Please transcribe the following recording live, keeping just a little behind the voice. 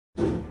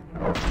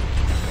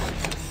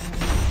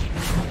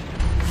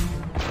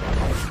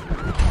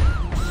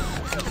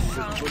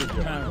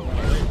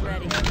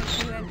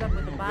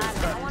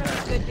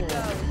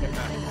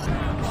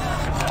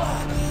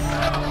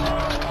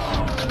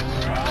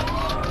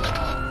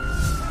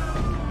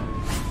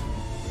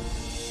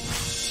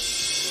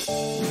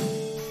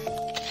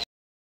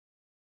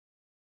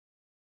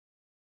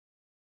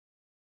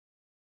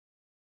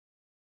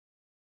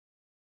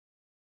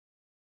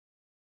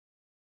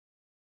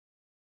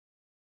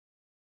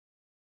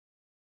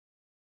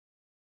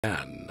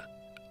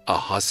A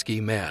husky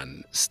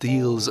man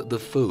steals the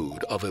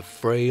food of a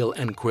frail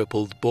and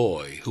crippled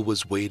boy who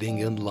was waiting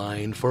in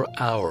line for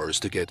hours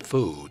to get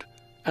food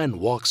and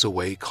walks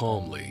away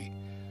calmly.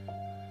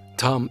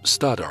 Tom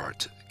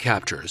Stoddart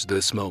captures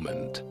this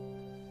moment.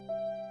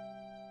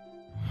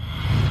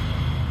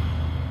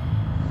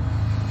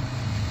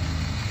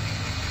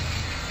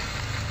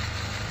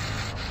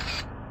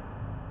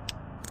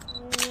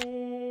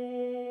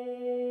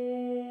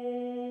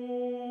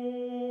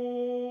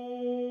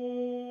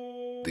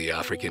 The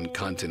African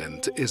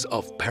continent is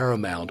of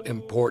paramount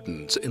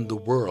importance in the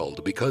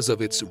world because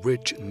of its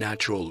rich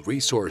natural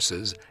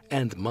resources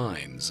and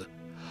mines.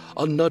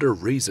 Another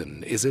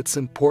reason is its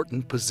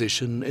important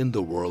position in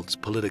the world's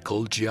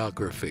political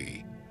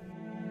geography.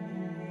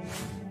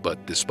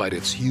 But despite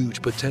its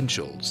huge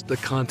potentials, the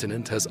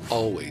continent has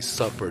always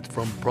suffered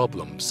from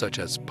problems such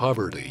as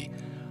poverty,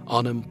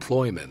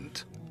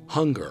 unemployment,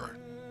 hunger,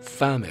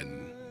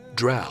 famine,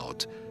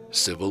 drought,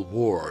 civil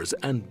wars,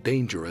 and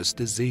dangerous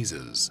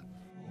diseases.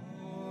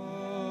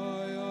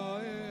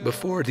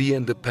 Before the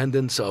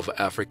independence of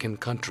African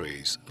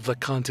countries, the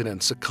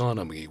continent's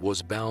economy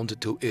was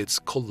bound to its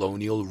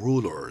colonial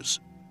rulers.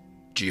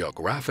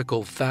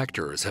 Geographical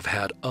factors have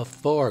had a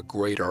far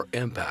greater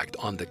impact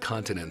on the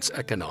continent's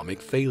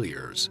economic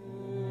failures.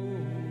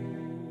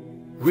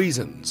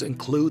 Reasons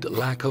include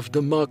lack of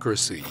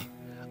democracy,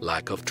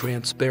 lack of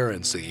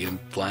transparency in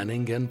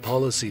planning and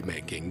policy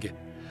making,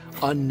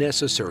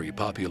 unnecessary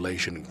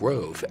population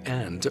growth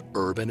and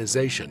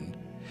urbanization,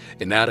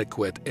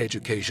 inadequate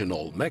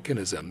educational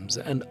mechanisms,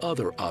 and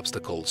other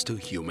obstacles to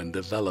human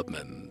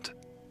development.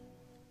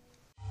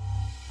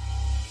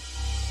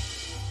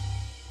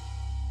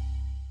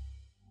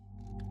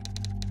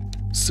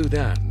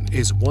 Sudan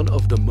is one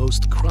of the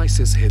most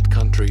crisis-hit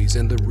countries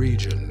in the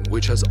region,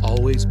 which has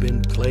always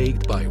been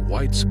plagued by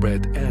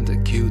widespread and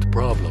acute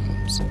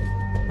problems.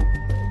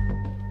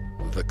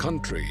 The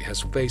country has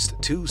faced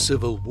 2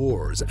 civil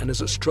wars and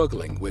is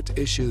struggling with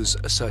issues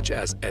such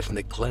as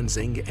ethnic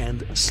cleansing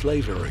and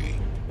slavery.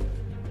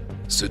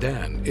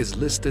 Sudan is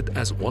listed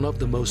as one of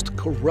the most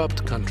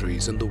corrupt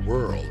countries in the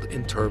world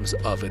in terms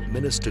of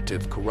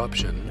administrative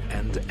corruption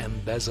and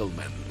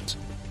embezzlement.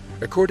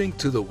 According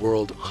to the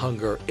World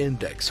Hunger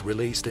Index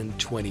released in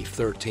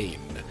 2013,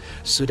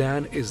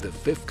 Sudan is the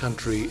 5th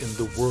country in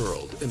the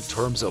world in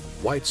terms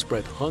of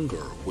widespread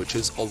hunger, which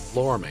is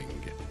alarming.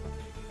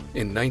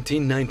 In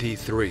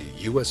 1993,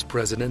 U.S.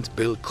 President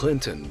Bill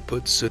Clinton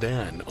put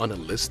Sudan on a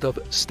list of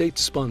state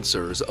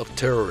sponsors of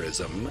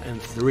terrorism,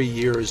 and 3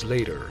 years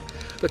later,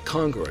 the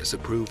Congress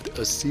approved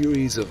a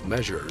series of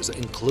measures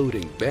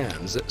including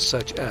bans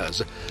such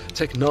as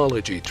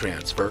technology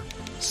transfer,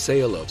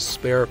 sale of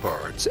spare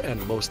parts,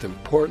 and most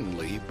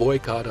importantly,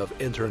 boycott of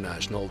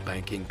international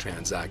banking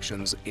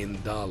transactions in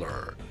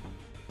dollar.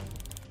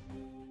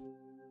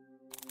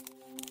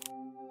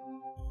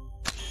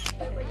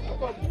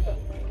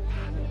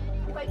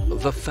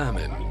 The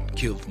famine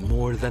killed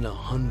more than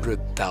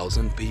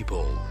 100,000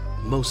 people,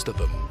 most of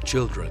them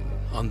children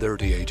under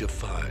the age of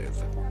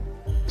 5.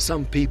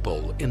 Some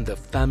people in the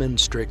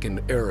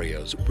famine-stricken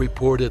areas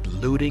reported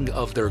looting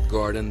of their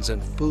gardens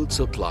and food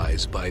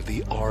supplies by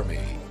the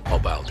army.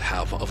 About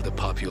half of the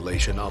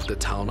population of the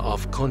town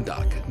of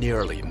Kondak,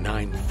 nearly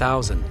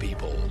 9,000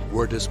 people,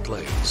 were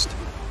displaced.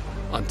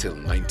 Until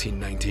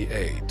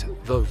 1998,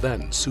 the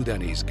then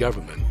Sudanese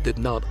government did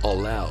not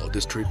allow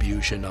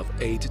distribution of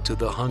aid to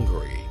the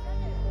hungry.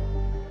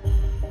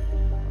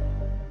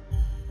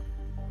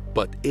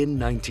 But in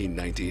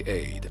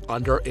 1998,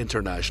 under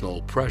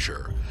international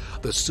pressure,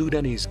 the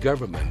Sudanese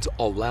government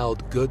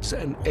allowed goods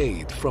and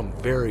aid from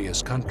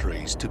various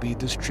countries to be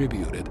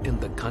distributed in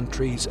the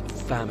country's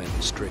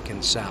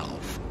famine-stricken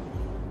south.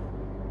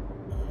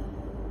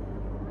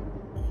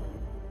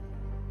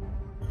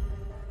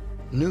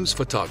 News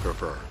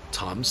photographer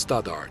Tom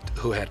Stoddart,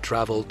 who had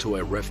traveled to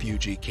a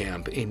refugee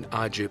camp in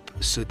Ajip,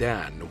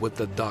 Sudan with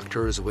the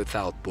Doctors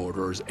Without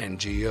Borders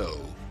NGO,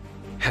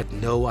 had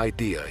no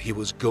idea he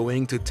was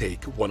going to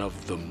take one of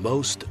the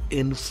most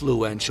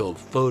influential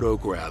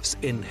photographs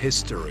in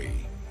history,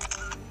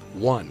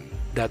 one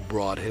that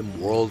brought him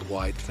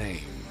worldwide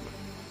fame.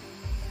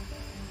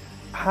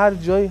 هر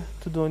جای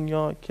تو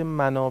دنیا که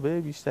منابع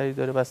بیشتری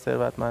داره و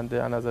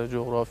ثروتمنده از نظر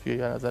جغرافیایی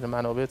یا نظر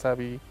منابع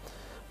طبیعی،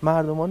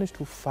 مردمانش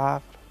تو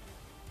فقر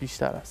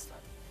بیشتر هستن.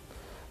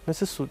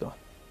 مثل سودان.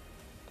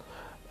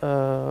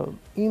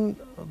 این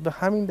به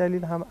همین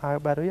دلیل هم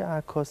برای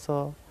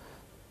عکاسا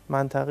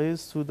منطقه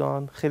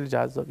سودان خیلی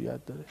جذابیت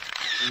داره.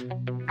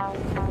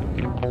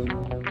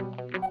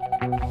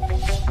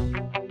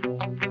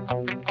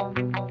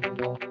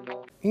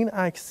 این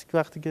عکس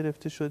وقتی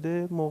گرفته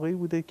شده موقعی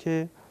بوده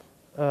که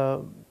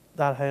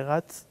در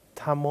حقیقت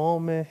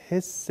تمام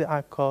حس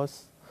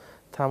عکاس،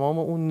 تمام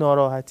اون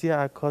ناراحتی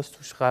عکاس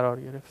توش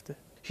قرار گرفته.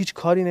 هیچ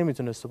کاری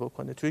نمیتونسته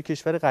بکنه. توی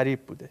کشور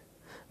غریب بوده.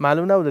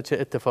 معلوم نبوده چه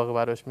اتفاقی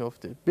براش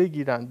میفته.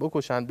 بگیرن،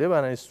 بکشن،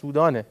 ببرن.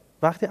 سودانه.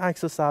 وقتی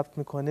عکس رو ثبت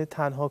میکنه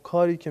تنها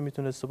کاری که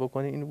میتونسته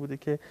بکنه این بوده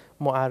که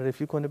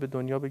معرفی کنه به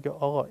دنیا، بگه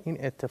آقا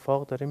این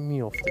اتفاق داره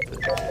میفته.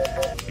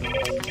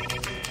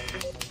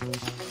 Born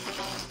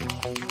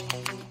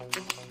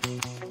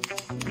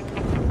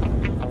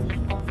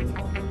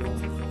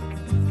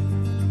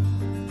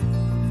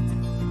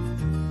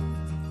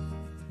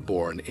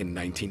in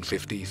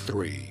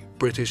 1953,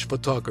 British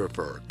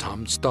photographer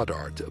Tom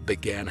Stoddart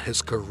began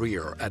his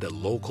career at a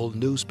local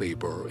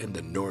newspaper in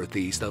the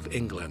northeast of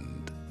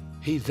England.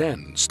 He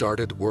then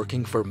started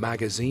working for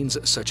magazines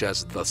such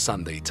as The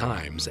Sunday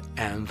Times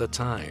and The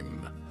Time.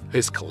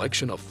 His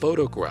collection of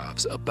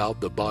photographs about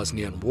the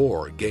Bosnian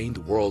War gained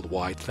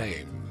worldwide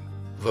fame.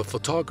 The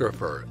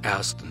photographer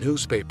asked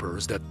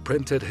newspapers that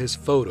printed his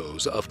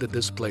photos of the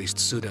displaced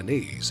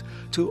Sudanese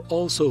to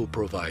also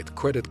provide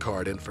credit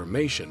card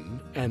information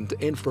and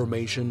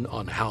information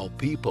on how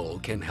people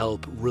can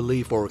help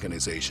relief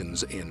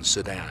organizations in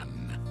Sudan.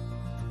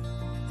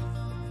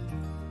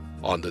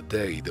 On the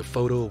day the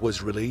photo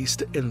was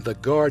released in The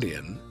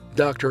Guardian,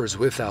 Doctors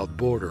Without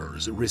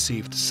Borders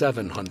received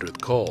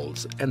 700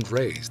 calls and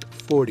raised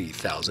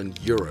 40,000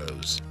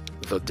 euros.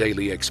 The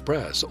Daily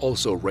Express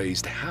also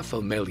raised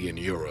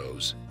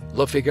 €500,000.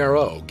 Le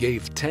Figaro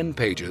gave 10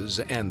 pages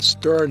and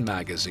Stern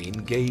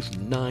magazine gave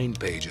 9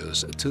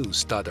 pages to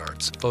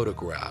Stoddart's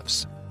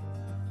photographs.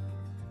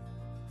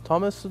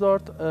 تام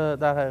استودارت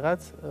در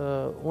حقیقت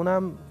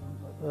اونم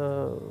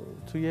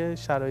توی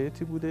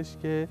شرایطی بودش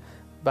که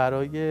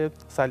برای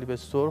صلیب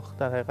سرخ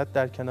در حقیقت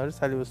در کنار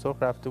صلیب سرخ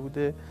رفته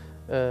بوده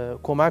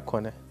کمک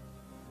کنه،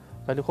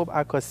 ولی خب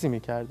عکاسی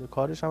میکرده،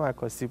 کارش هم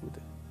عکاسی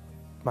بوده.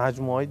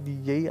 مجموعه های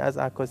دیگه ای از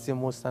عکاسی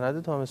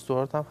مستند تام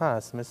استودارت هم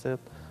هست، مثل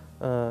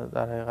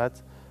در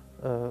حقیقت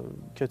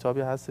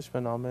کتابی هستش به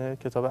نام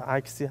کتاب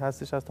عکسی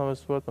هستش از تام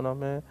استودارت به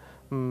نام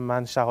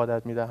من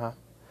شهادت میدهم.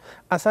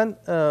 اصلا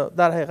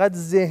در حقیقت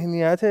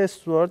ذهنیت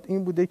استودارت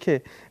این بوده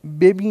که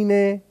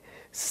ببینه،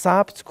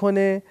 ثبت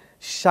کنه،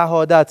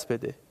 شهادت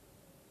بده،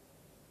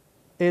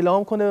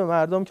 اعلام کنه به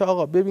مردم که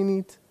آقا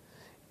ببینید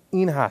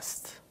این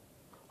هست،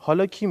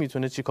 حالا کی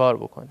میتونه چی کار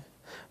بکنه.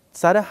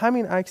 سر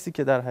همین عکسی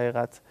که در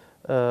حقیقت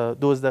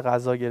دزد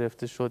غذا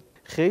گرفته شد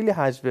خیلی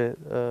حجم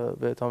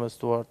به تام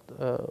استودارت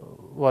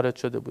وارد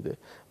شده بوده،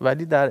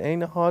 ولی در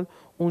عین حال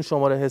اون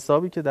شماره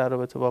حسابی که در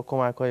رابطه با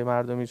کمک‌های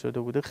مردمی شده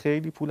بوده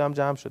خیلی پولم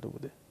جمع شده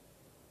بوده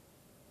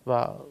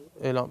و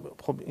اعلام.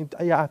 خب این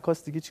یه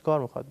عکاس دیگه چی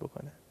کار میخواد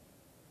بکنه؟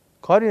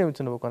 کاری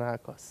نمیتونه بکنه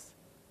عکاس.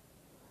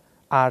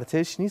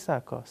 ارتش نیست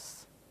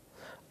عکاس.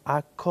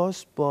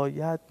 عکاس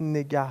باید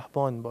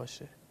نگهبان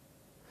باشه.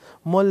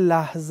 ما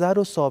لحظه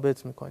رو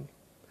ثابت میکنیم،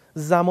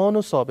 زمان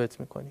رو ثابت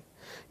میکنیم.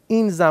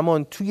 این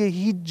زمان توی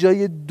هیچ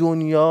جای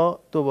دنیا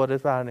دوباره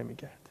بر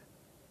نمیگرده.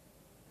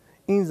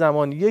 این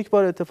زمان یک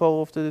بار اتفاق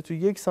افتاده، توی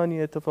یک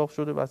ثانیه اتفاق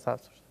شده و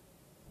ثبت شده.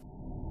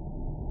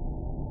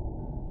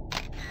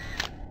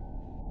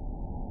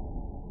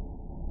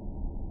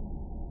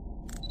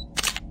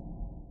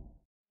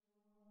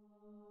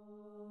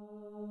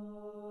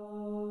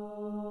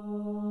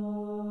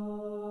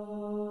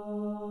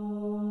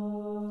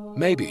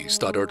 Maybe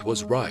Stoddart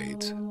was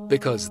right,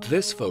 because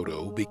this photo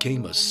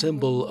became a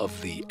symbol of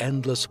the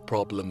endless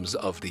problems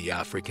of the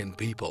African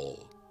people.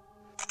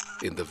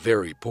 In the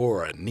very poor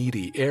and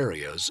needy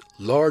areas,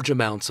 large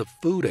amounts of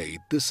food aid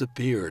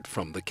disappeared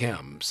from the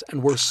camps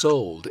and were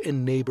sold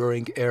in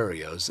neighboring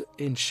areas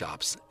in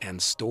shops and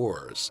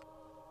stores.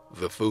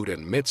 The food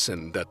and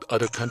medicine that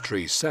other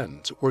countries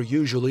sent were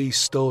usually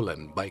stolen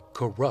by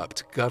corrupt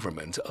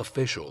government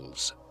officials.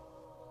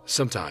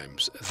 Sometimes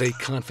they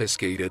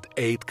confiscated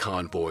aid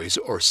convoys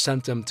or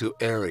sent them to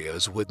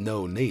areas with no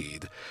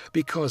need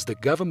because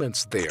the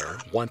governments there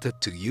wanted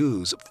to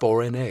use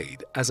foreign aid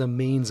as a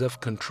means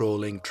of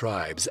controlling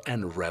tribes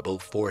and rebel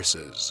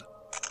forces.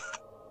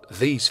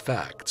 These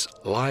facts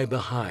lie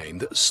behind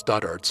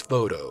Stoddart's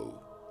photo.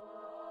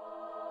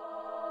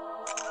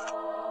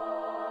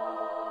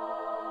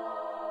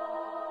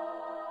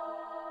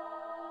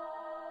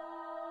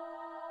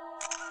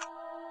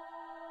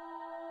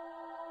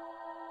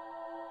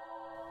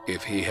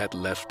 If he had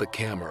left the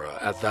camera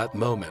at that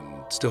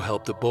moment to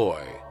help the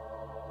boy,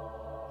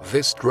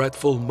 this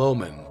dreadful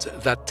moment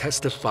that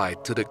testified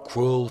to the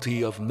cruelty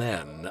of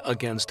men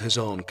against his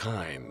own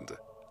kind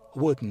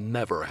would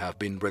never have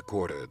been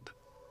recorded.